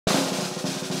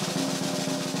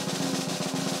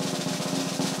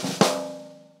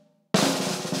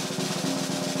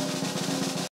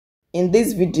In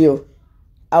this video,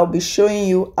 I'll be showing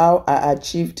you how I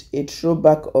achieved a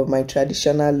throwback of my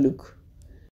traditional look.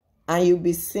 And you'll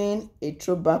be seeing a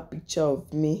throwback picture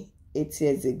of me 8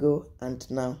 years ago and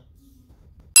now.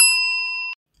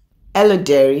 Hello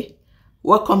dearie,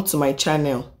 welcome to my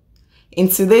channel. In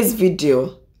today's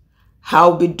video,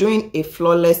 I'll be doing a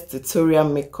flawless tutorial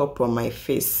makeup on my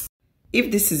face. If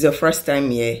this is your first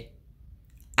time here,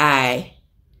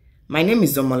 my name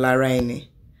is Omolaraine.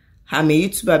 I'm a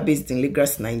YouTuber based in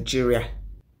Lagos, Nigeria.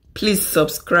 Please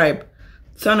subscribe,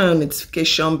 turn on the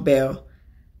notification bell,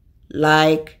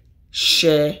 like,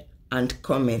 share, and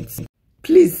comment.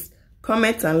 Please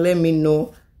comment and let me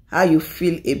know how you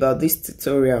feel about this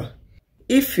tutorial.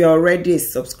 If you're already a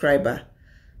subscriber,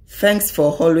 thanks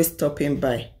for always stopping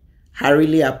by. I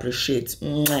really appreciate.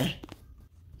 Mwah.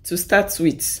 To start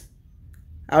with,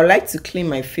 I would like to clean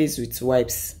my face with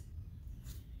wipes.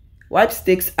 Wipes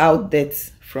takes out dirt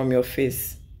from your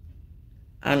face,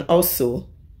 and also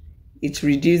it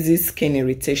reduces skin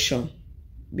irritation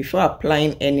before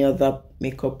applying any other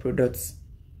makeup products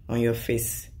on your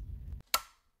face.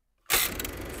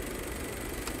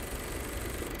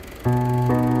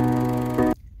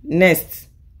 Next,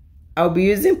 I'll be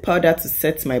using powder to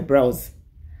set my brows.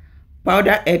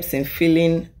 Powder helps in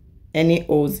filling any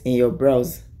holes in your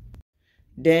brows.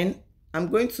 Then I'm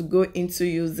going to go into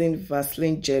using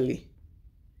Vaseline jelly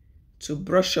to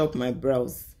brush up my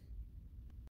brows.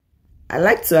 I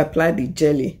like to apply the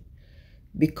jelly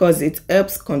because it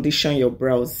helps condition your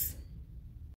brows.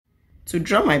 To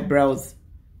draw my brows,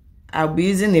 I'll be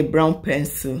using a brown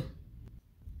pencil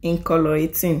in color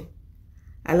 18.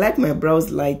 I like my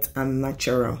brows light and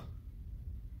natural,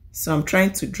 so I'm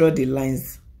trying to draw the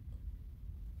lines.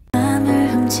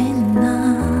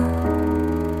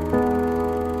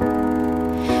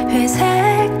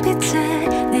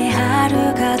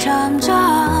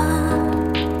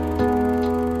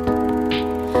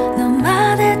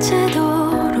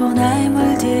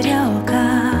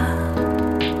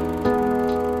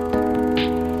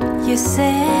 You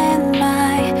set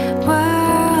my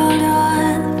world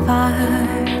on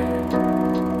fire.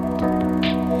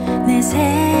 내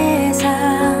세상에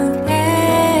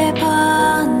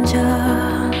번져.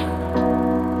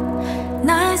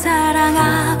 널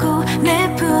사랑하고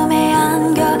내 품에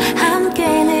안겨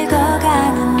함께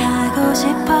늙어가는 나고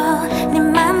싶어. 네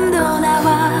맘도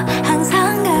나와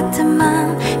항상 같은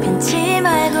맘 변치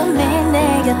말고 매일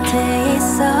내 곁에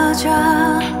있어줘.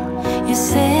 You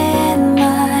set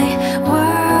my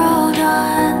world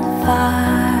on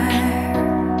fire.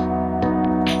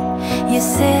 You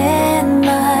set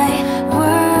my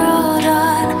world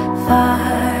on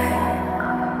fire.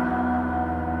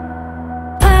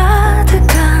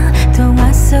 파득한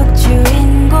동화 속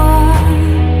주인공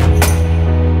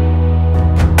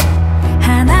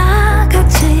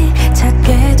하나같이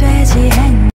찾게 되지.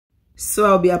 So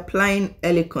I'll be applying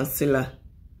LA concealer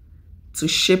to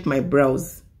shape my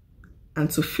brows and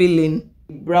to fill in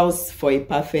brows for a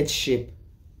perfect shape.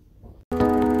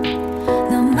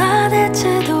 너만의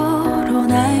태도로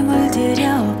날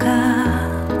물들여가.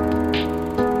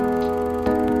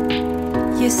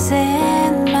 You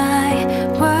set my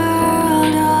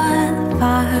world on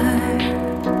fire.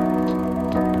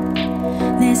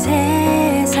 내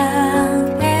세상에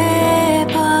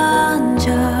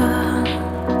번져.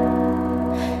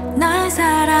 널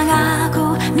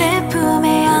사랑하고 내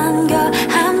품에 안겨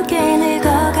함께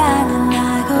늙어가는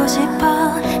나고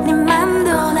싶어. 네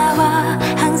맘도 나와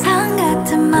항상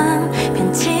같은 맘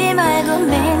변치 말고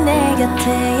매일 내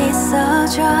곁에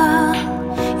있어줘.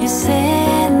 You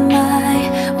set my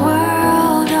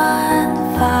world on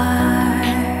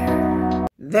fire.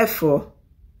 Therefore,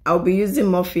 I'll be using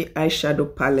Morphe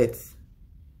eyeshadow palette.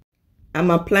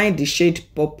 I'm applying the shade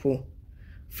purple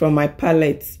from my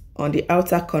palette on the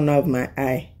outer corner of my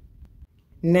eye.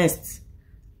 Next,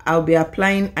 I'll be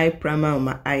applying eye primer on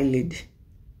my eyelid,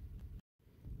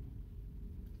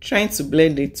 trying to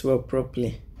blend it well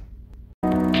properly.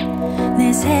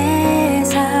 내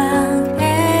세상에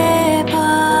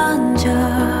번져.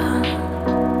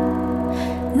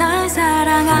 널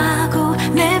사랑하고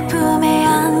내 품에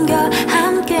안겨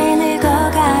함께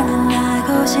늙어가는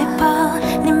나고 싶어.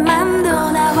 네 맘도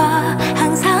나와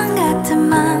항상 같은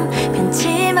맘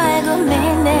변치 말고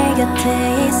매일 내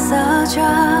곁에 있어줘.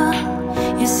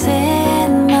 You set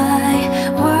my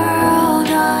world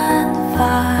on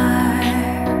fire.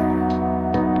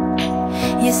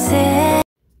 You set.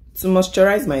 To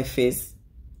moisturize my face,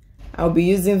 I'll be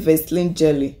using Vaseline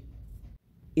jelly.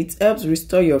 It helps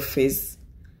restore your face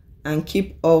and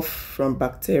keep off from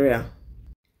bacteria.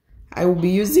 I will be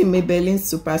using Maybelline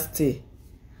Super Stay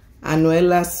and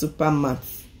Noella Super Matte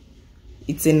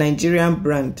It's a Nigerian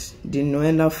brand, the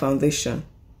Noella foundation.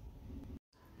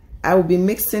 I will be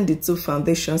mixing the two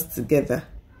foundations together.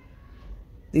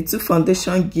 The two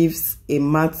foundation gives a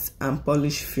matte and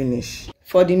polished finish.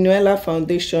 For the Noella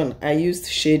foundation, I used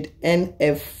shade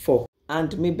NF4 and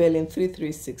Maybelline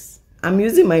 336. I'm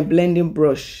using my blending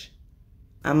brush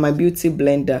and my beauty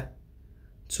blender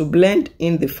to blend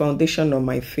in the foundation on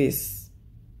my face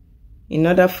in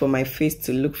order for my face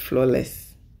to look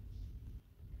flawless.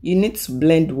 You need to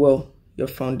blend well your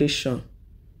foundation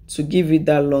to give it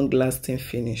that long-lasting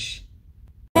finish.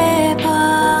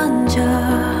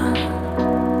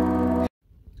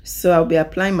 So I'll be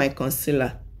applying my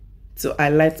concealer to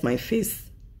highlight my face.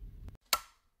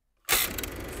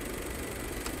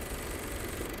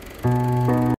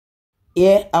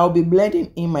 Here I'll be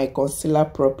blending in my concealer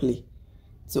properly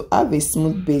to have a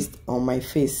smooth base on my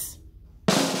face.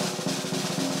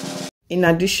 In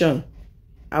addition,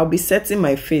 I'll be setting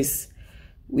my face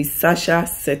with Sasha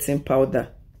setting powder.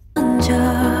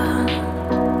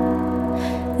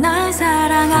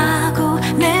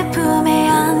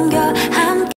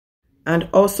 And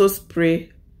also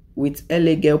spray with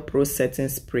LA Girl Pro setting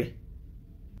spray.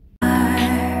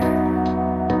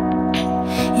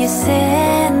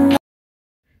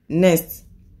 Next,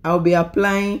 I'll be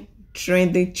applying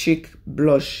Trendy Cheek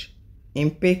blush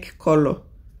in pink color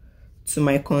to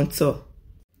my contour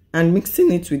and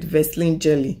mixing it with Vaseline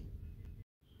jelly.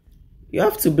 You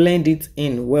have to blend it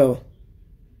in well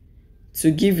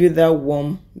to give you that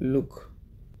warm look.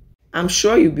 I'm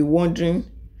sure you'll be wondering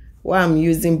why I'm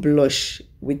using blush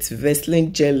with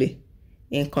Vaseline jelly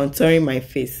in contouring my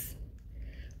face.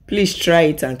 Please try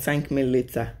it and thank me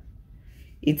later.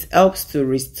 It helps to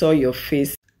restore your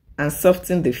face and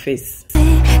soften the face.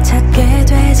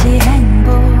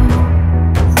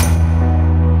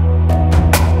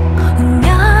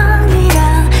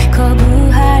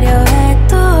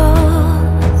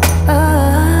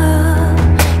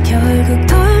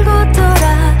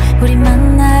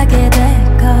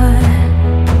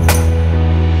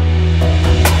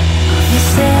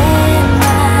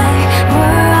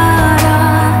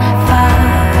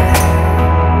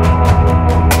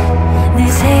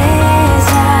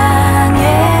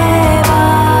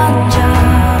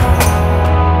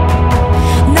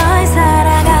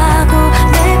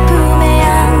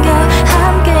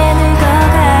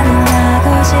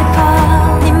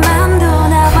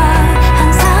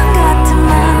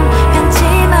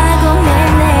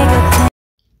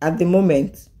 At the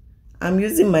moment, I'm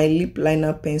using my lip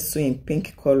liner pencil in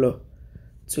pink color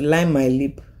to line my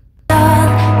lip.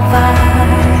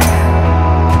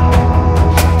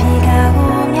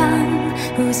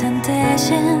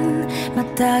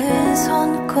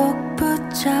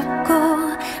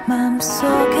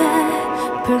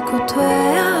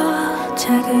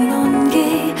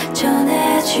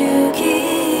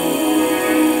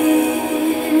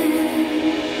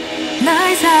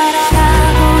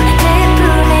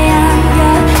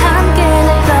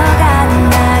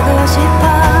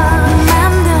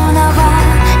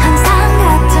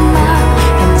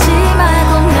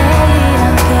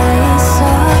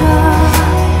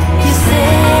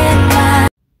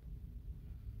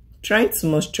 Trying to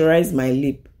moisturize my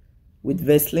lip with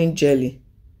Vaseline jelly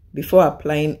before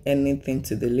applying anything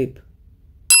to the lip.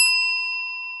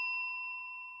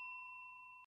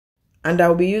 And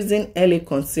I'll be using LA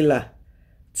concealer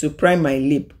to prime my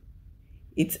lip.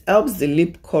 It helps the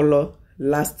lip color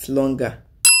last longer.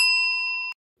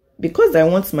 Because I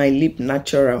want my lip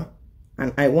natural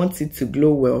and I want it to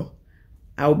glow well,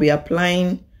 I'll be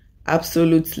applying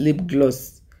Absolute Lip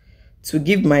Gloss to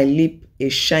give my lip a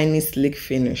shiny, sleek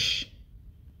finish.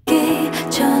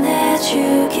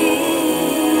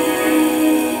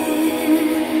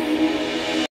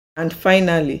 And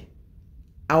finally,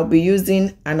 I'll be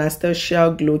using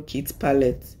Anastasia Glow Kit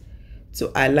palette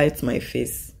to highlight my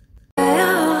face.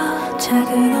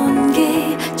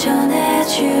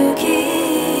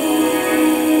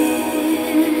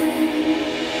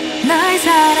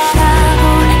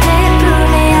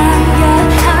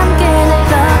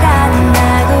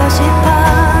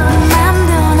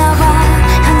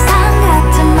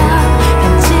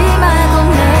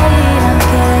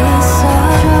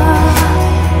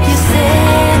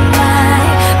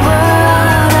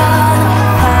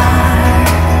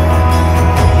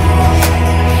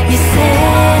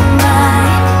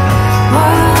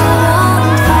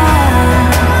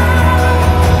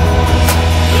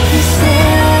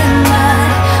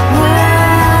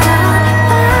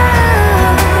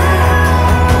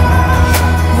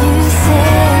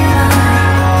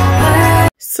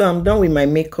 So I'm done with my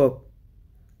makeup.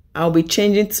 I'll be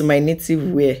changing to my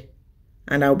native wear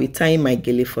and I'll be tying my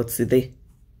gele for today.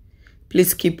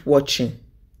 Please keep watching.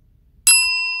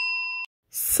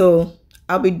 So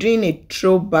I'll be doing a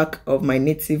throwback of my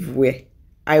native wear.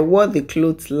 I wore the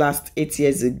clothes last 8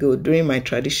 years ago during my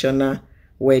traditional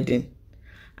wedding,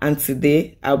 and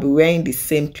today I'll be wearing the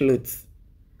same clothes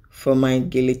for my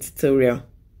gele tutorial.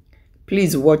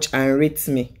 Please watch and rate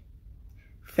me.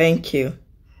 Thank you.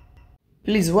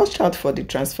 Please watch out for the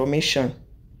transformation.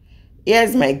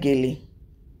 Here's my gele.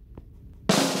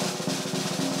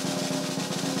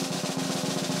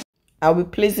 I'll be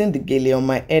placing the gele on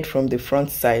my head from the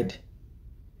front side,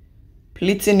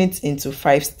 pleating it into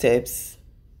 5 steps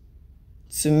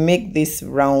to make this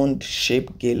round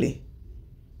shape gele.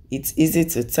 It's easy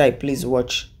to tie. Please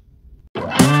watch.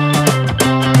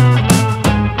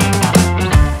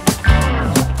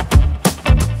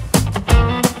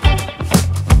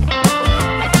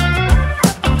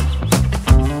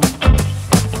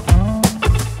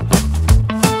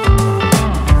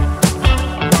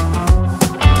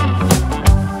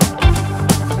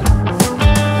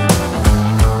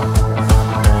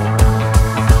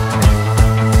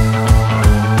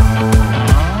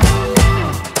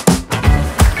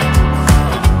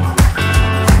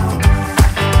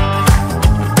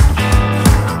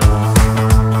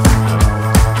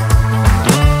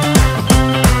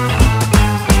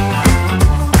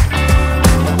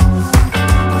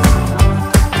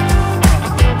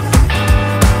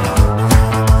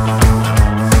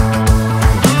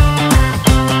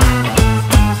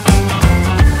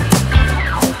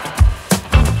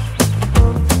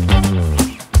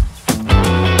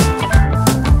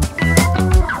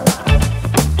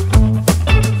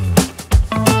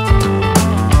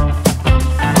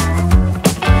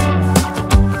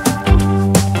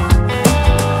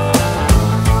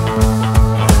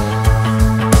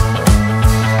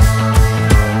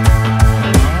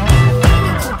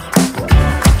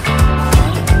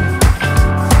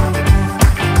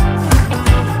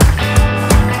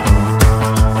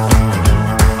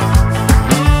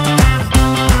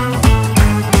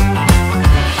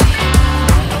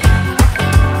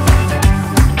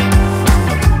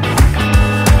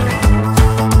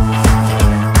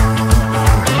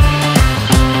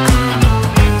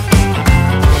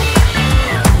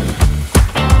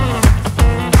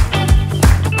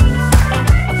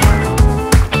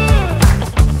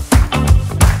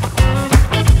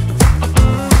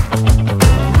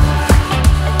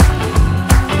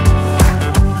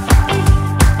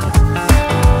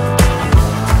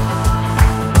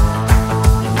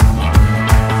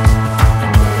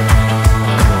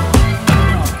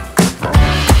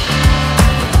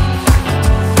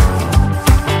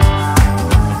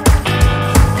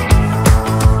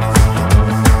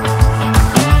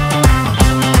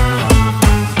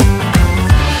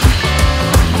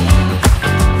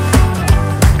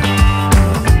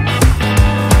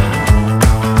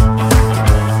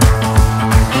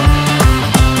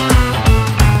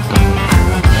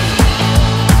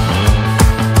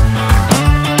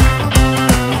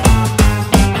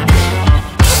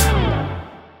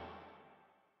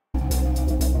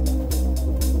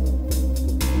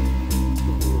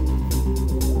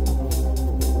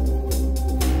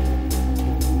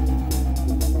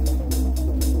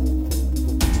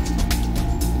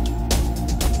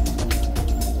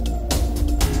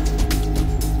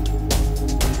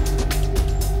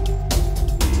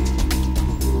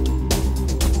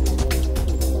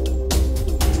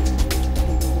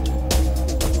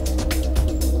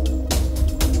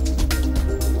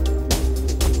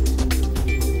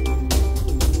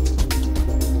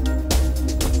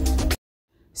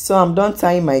 So I'm done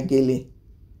tying my gele.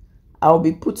 I'll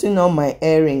be putting on my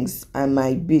earrings and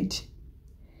my bead.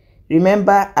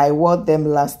 Remember, I wore them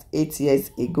last 8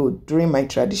 years ago during my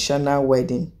traditional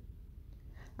wedding.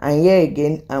 And here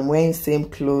again, I'm wearing same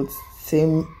clothes,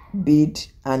 same bead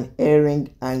and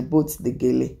earring and both the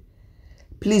gele.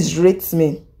 Please rate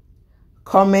me.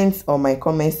 Comment on my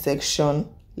comment section.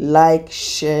 Like,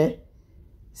 share,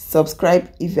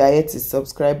 subscribe if you are yet to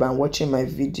subscribe and watching my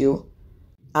video.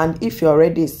 And if you're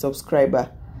already a subscriber,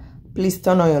 please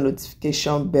turn on your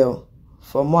notification bell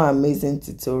for more amazing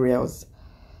tutorials.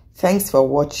 Thanks for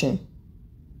watching.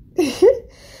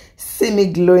 See me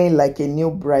glowing like a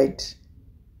new bride.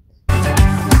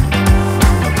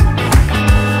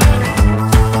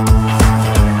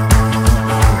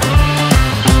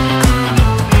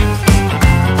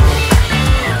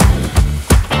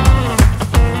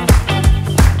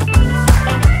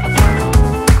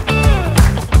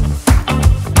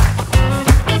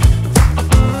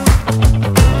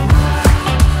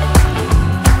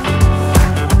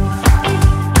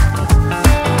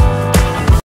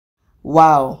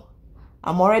 Wow,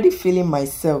 I'm already feeling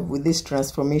myself with this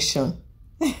transformation.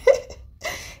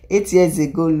 8 years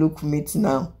ago, look me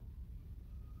now.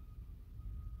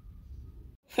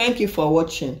 Thank you for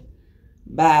watching.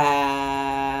 Bye.